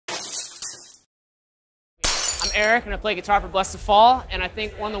Eric, and I play guitar for Blessthefall. And I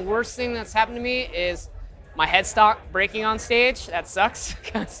think one of the worst things that's happened to me is my headstock breaking on stage. That sucks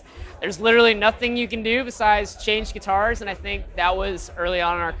because there's literally nothing you can do besides change guitars. And I think that was early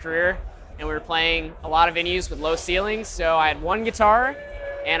on in our career, and we were playing a lot of venues with low ceilings. So I had one guitar,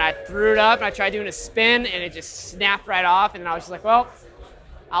 and I threw it up, and I tried doing a spin, and it just snapped right off. And I was just like, well,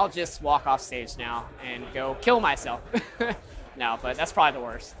 I'll just walk off stage now and go kill myself. No, but that's probably the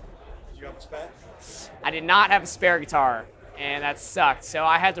worst. Did you have a spare? I did not have a spare guitar, and that sucked. So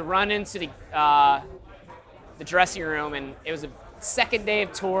I had to run into the dressing room, and it was a second day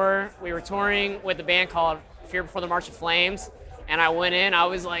of tour. We were touring with a band called Fear Before the March of Flames, and I went in, I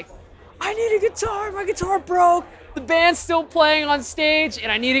was like, I need a guitar, my guitar broke. The band's still playing on stage,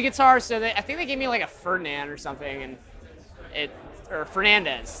 and I need a guitar. So I think they gave me like a Ferdinand or something, and or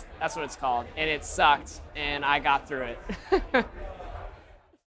Fernandez, that's what it's called, and it sucked, and I got through it.